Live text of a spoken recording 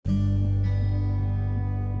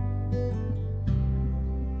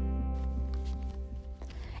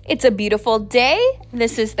It's a beautiful day.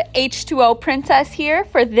 This is the H2O Princess here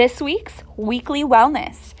for this week's Weekly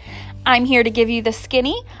Wellness. I'm here to give you the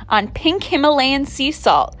skinny on pink Himalayan sea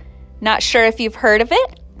salt. Not sure if you've heard of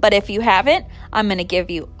it, but if you haven't, I'm going to give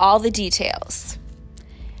you all the details.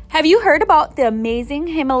 Have you heard about the amazing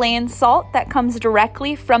Himalayan salt that comes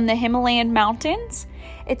directly from the Himalayan mountains?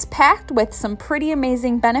 It's packed with some pretty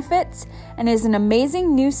amazing benefits and is an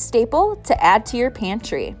amazing new staple to add to your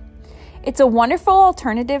pantry. It's a wonderful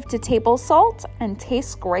alternative to table salt and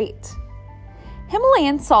tastes great.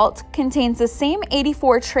 Himalayan salt contains the same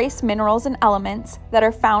 84 trace minerals and elements that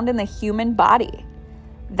are found in the human body.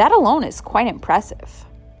 That alone is quite impressive.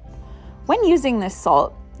 When using this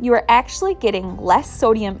salt, you are actually getting less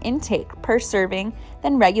sodium intake per serving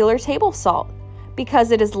than regular table salt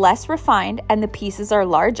because it is less refined and the pieces are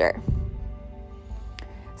larger.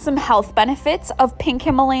 Some health benefits of pink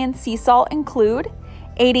Himalayan sea salt include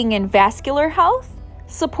aiding in vascular health,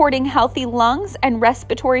 supporting healthy lungs and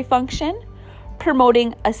respiratory function,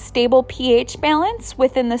 promoting a stable pH balance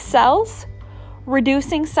within the cells,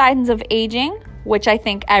 reducing signs of aging, which I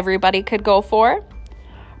think everybody could go for,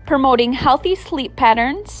 promoting healthy sleep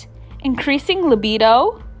patterns, increasing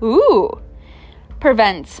libido,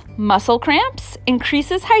 prevents muscle cramps,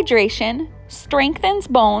 increases hydration, strengthens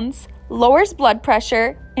bones, lowers blood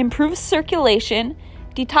pressure, improves circulation,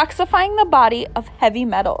 detoxifying the body of heavy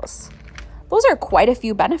metals. Those are quite a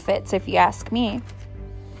few benefits if you ask me.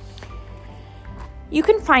 You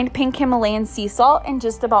can find pink Himalayan sea salt in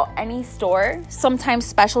just about any store, sometimes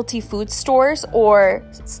specialty food stores or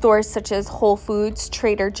stores such as Whole Foods,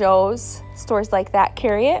 Trader Joe's, stores like that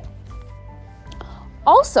carry it.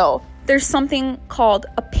 Also, there's something called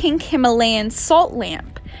a pink Himalayan salt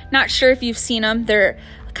lamp. Not sure if you've seen them. They're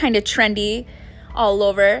kind of trendy all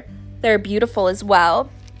over. They're beautiful as well.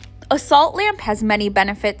 A salt lamp has many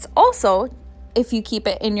benefits also if you keep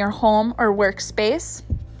it in your home or workspace.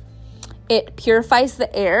 It purifies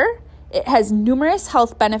the air. It has numerous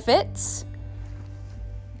health benefits.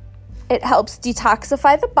 It helps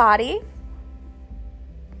detoxify the body.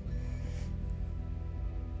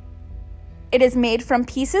 It is made from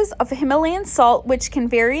pieces of Himalayan salt which can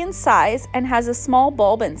vary in size and has a small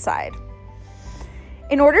bulb inside.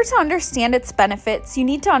 In order to understand its benefits, you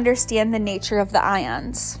need to understand the nature of the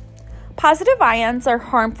ions. Positive ions are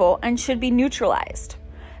harmful and should be neutralized.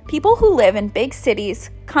 People who live in big cities,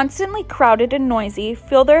 constantly crowded and noisy,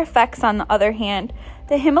 feel their effects. On the other hand,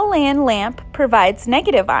 the Himalayan lamp provides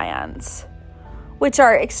negative ions, which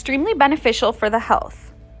are extremely beneficial for the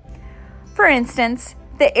health. For instance,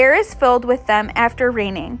 the air is filled with them after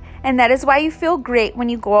raining, and that is why you feel great when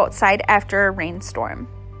you go outside after a rainstorm.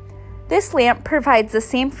 This lamp provides the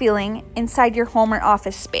same feeling inside your home or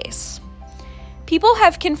office space. People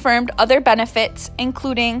have confirmed other benefits,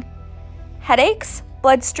 including headaches,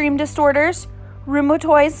 bloodstream disorders,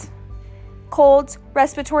 rheumatoid, colds,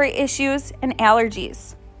 respiratory issues, and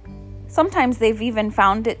allergies. Sometimes they've even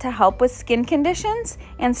found it to help with skin conditions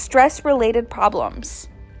and stress-related problems.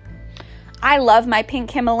 I love my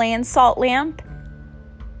pink Himalayan salt lamp.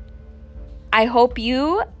 I hope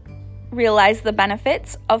you realize the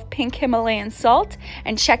benefits of pink Himalayan salt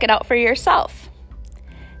and check it out for yourself.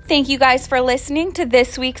 Thank you guys for listening to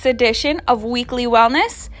this week's edition of Weekly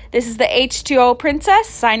Wellness. This is the H2O Princess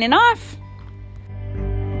signing off.